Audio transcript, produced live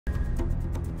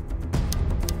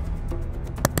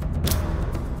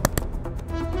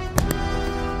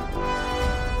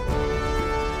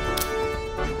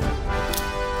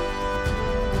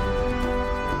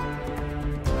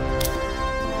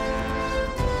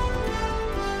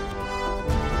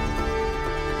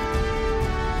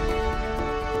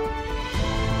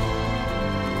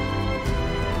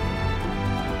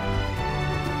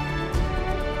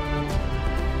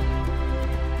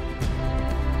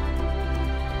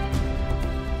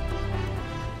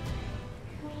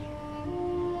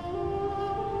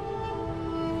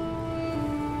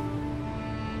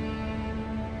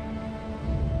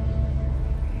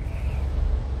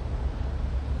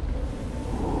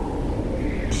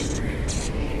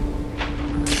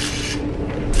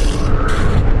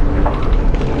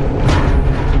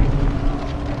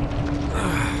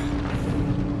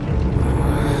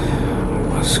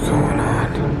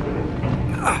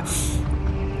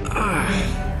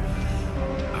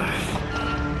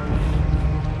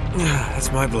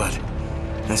That's my blood.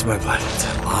 That's my blood. It's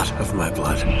a lot of my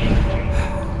blood.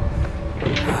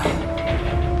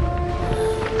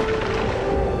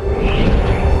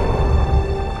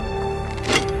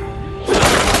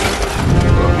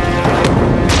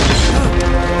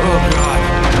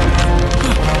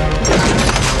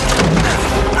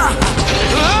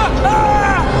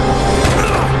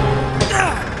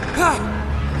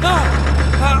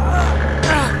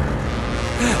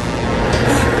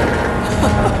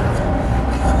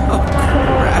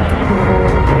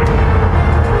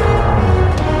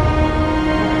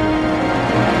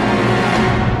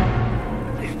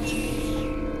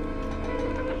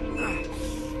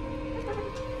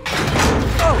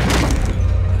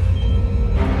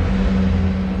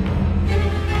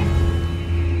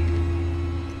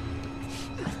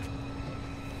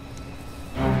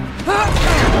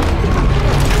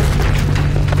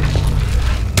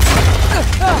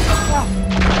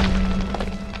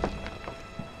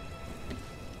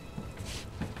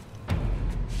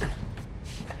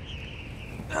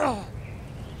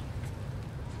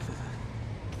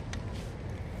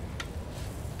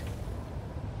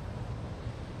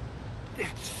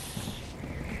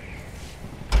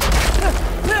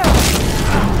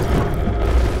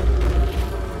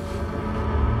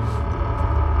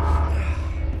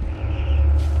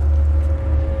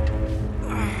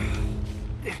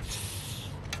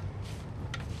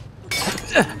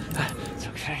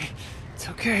 It's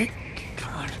okay.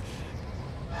 Come on.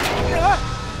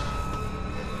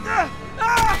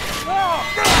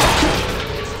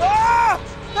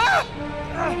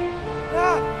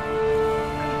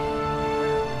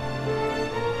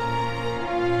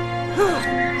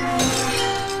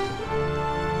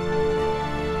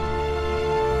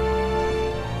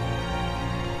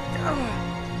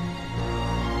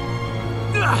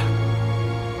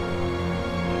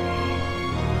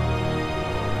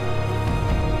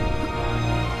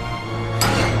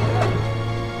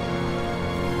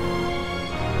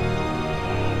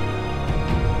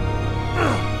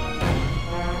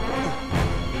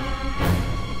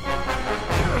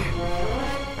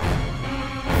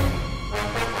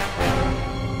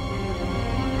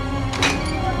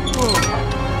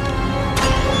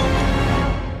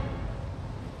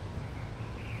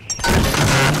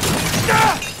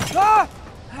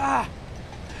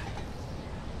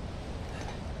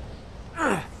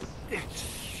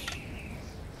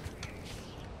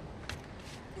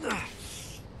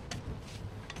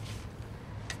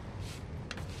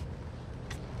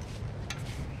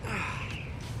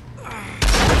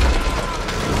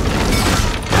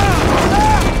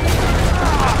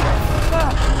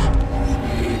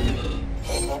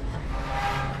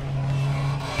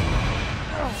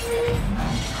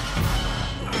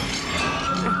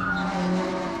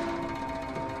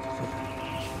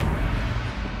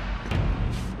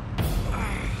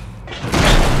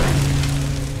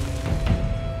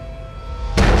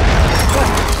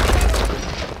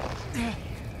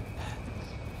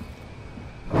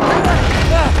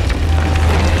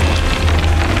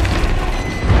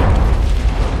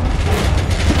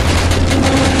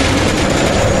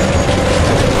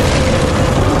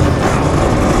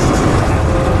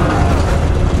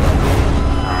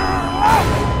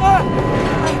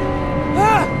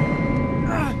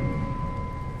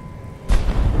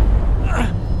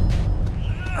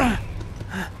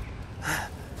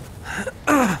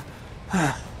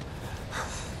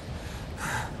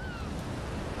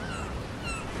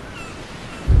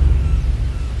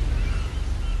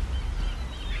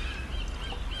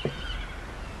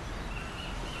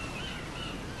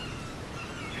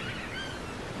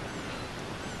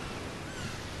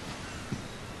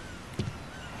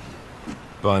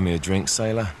 Buy me a drink,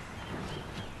 sailor.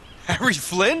 Harry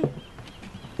Flynn?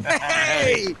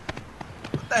 Hey!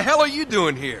 What the hell are you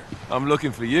doing here? I'm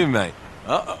looking for you, mate.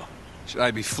 Uh-oh. Should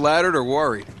I be flattered or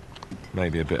worried?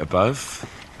 Maybe a bit of both.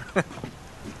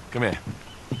 Come here.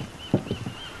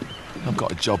 I've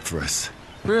got a job for us.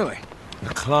 Really?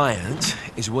 A client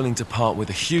is willing to part with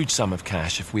a huge sum of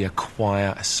cash if we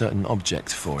acquire a certain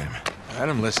object for him. All right,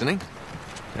 I'm listening.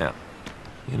 Now,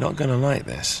 you're not gonna like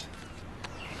this.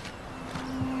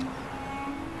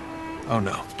 Oh,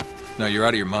 no. No, you're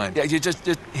out of your mind. Yeah, you just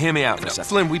hear me out for a second.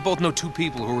 Flynn, we both know two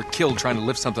people who were killed trying to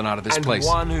lift something out of this place.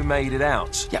 And one who made it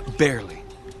out. Yeah, barely.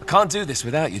 I can't do this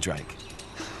without you, Drake.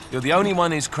 You're the only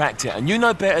one who's cracked it, and you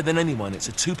know better than anyone it's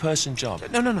a two-person job.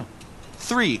 No.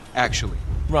 3, actually.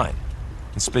 Right.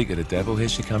 And speak of the devil, here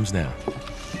she comes now.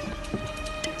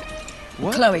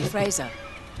 What? Chloe Fraser.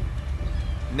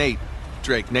 Nate.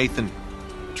 Drake. Nathan.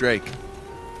 Drake.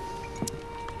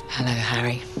 Hello,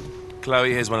 Harry.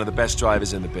 Chloe here's one of the best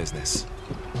drivers in the business.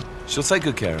 She'll take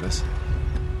good care of us.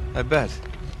 I bet.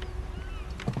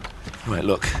 Right,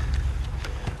 look.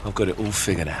 I've got it all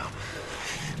figured out.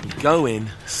 We go in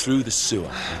through the sewer.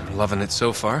 I'm loving it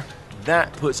so far.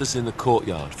 That puts us in the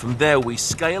courtyard. From there, we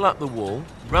scale up the wall,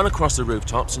 run across the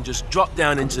rooftops, and just drop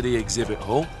down into the exhibit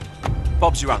hall.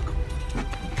 Bob's your uncle.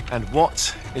 And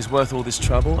what is worth all this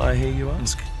trouble, I hear you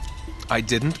ask? I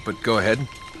didn't, but go ahead.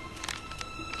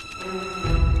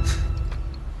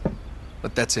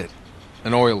 But that's it.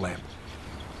 An oil lamp.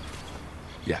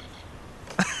 Yeah.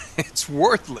 It's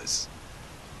worthless.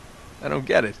 I don't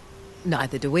get it.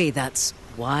 Neither do we. That's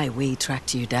why we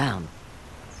tracked you down.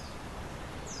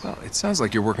 Well, it sounds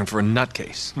like you're working for a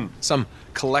nutcase. Some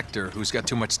collector who's got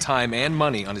too much time and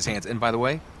money on his hands. And by the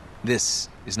way, this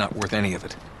is not worth any of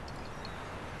it.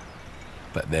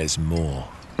 But there's more.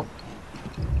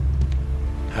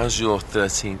 How's your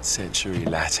 13th century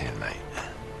Latin, mate?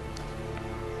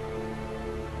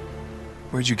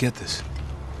 Where'd you get this?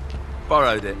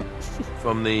 Borrowed it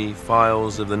from the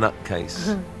files of the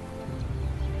nutcase.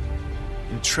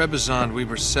 In Trebizond, we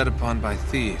were set upon by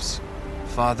thieves.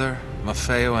 Father,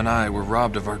 Maffeo, and I were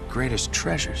robbed of our greatest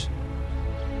treasures.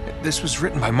 This was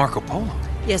written by Marco Polo.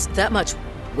 Yes, that much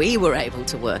we were able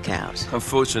to work out.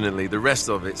 Unfortunately, the rest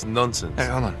of it's nonsense. Hey,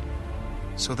 hold on.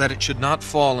 So that it should not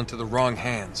fall into the wrong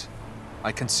hands,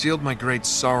 I concealed my great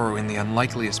sorrow in the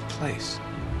unlikeliest place.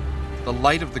 The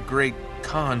light of the great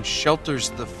Khan shelters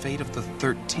the fate of the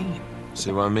 13.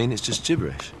 See what I mean? It's just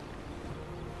gibberish.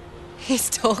 He's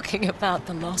talking about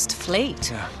the lost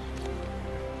fleet. Yeah.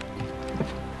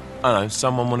 I don't know,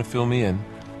 someone want to fill me in?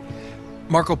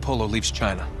 Marco Polo leaves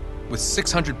China with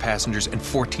 600 passengers and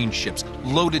 14 ships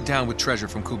loaded down with treasure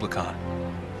from Kublai Khan.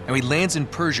 And he lands in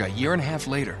Persia a year and a half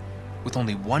later with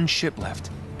only one ship left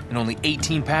and only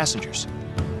 18 passengers.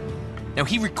 Now,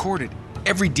 he recorded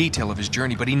every detail of his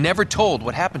journey, but he never told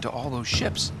what happened to all those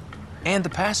ships and the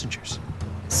passengers.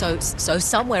 So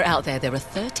somewhere out there are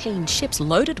 13 ships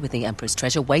loaded with the Emperor's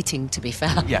treasure waiting to be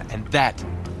found. Yeah, and that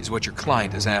is what your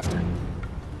client is after.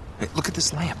 Hey, look at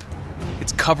this lamp.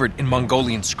 It's covered in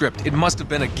Mongolian script. It must have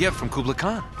been a gift from Kublai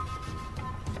Khan.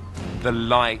 The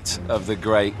light of the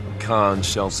great Khan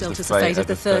shelters the fate of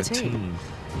the 13.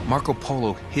 Marco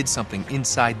Polo hid something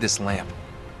inside this lamp.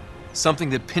 Something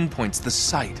that pinpoints the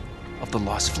site of the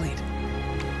lost fleet.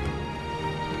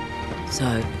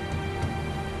 So,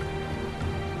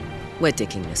 we're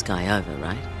dicking this guy over,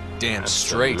 right? Damn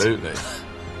straight. Absolutely.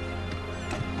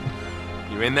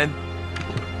 You in then?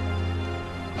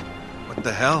 What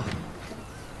the hell?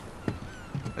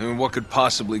 I mean, what could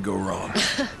possibly go wrong?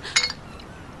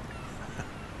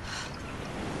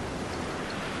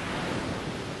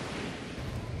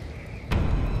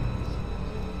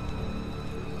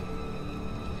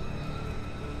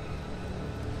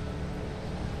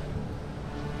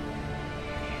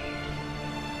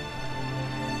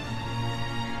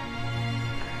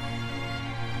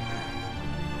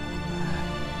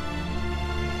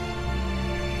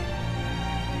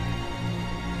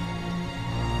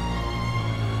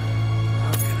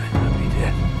 How can I not be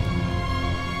dead?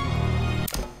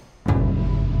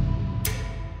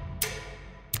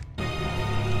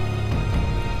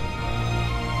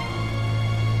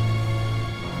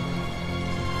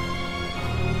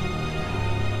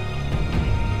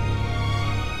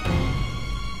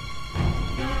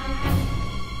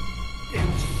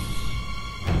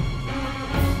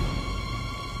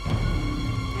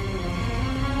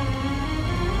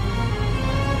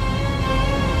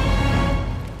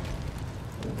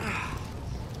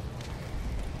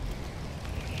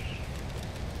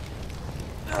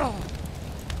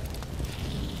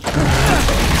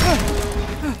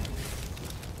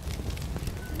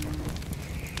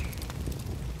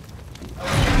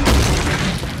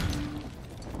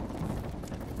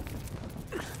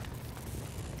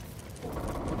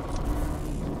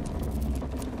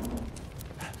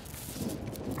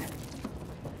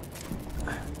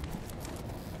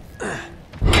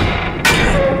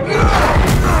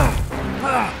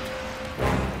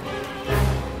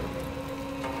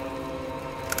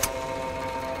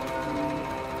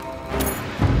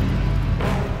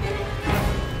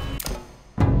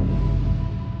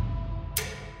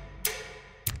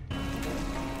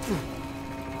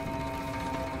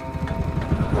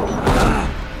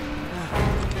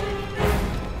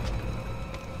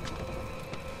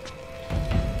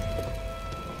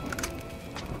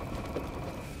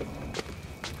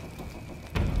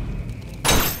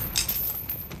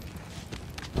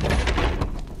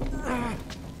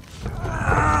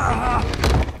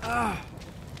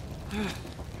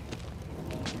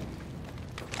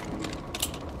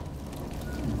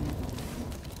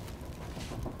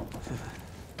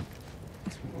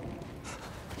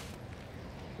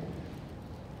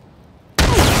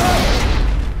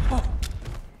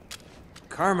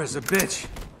 Karma's a bitch.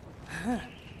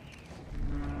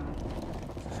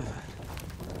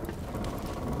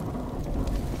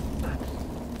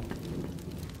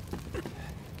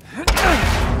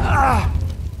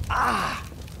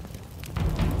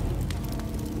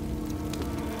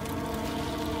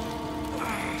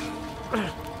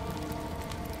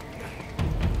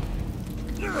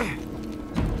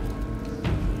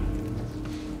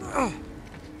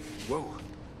 Whoa.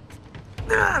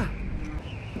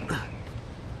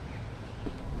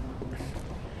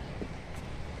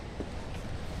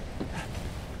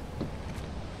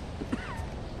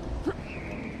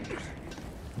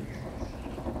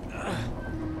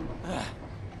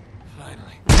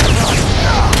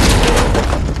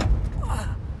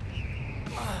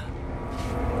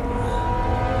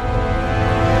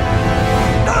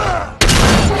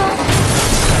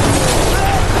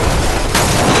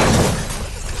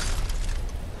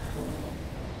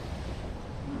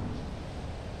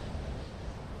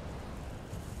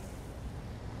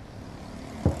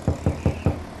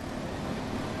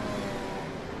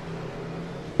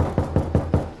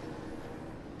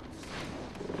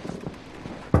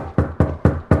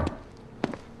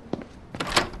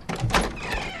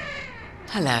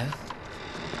 Hello.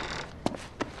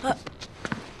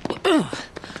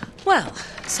 Well,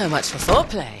 so much for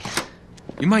foreplay.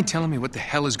 You mind telling me what the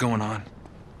hell is going on?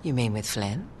 You mean with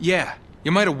Flynn? Yeah,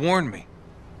 you might have warned me.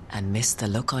 And missed the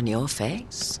look on your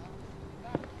face?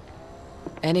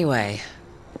 Anyway,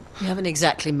 you haven't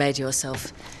exactly made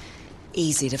yourself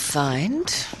easy to find.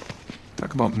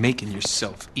 Talk about making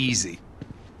yourself easy.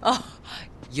 Oh,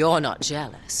 you're not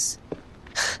jealous.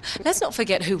 Let's not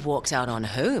forget who walked out on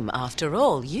whom. After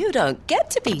all, you don't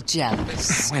get to be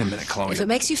jealous. Wait a minute, Chloe. If it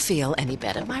makes you feel any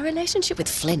better, my relationship with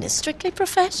Flynn is strictly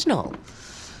professional.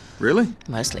 Really?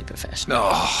 Mostly professional.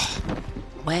 Oh.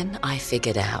 When I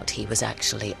figured out he was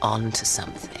actually on to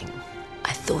something,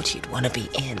 I thought you'd want to be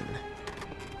in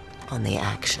on the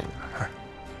action.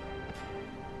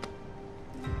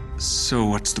 So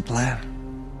what's the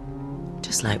plan?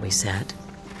 Just like we said.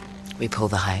 We pull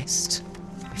the heist,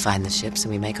 we find the ships,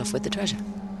 and we make off with the treasure.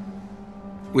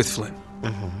 With Flynn?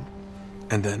 Mm-hmm.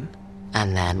 And then?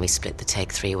 And then we split the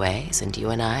take 3 ways, and you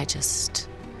and I just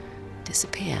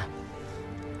disappear.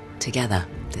 Together,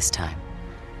 this time.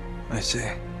 I see.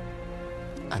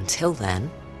 Until then,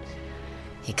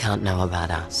 he can't know about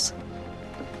us.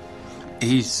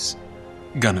 He's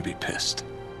gonna be pissed.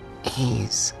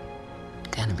 He's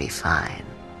gonna be fine.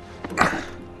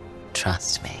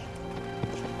 Trust me.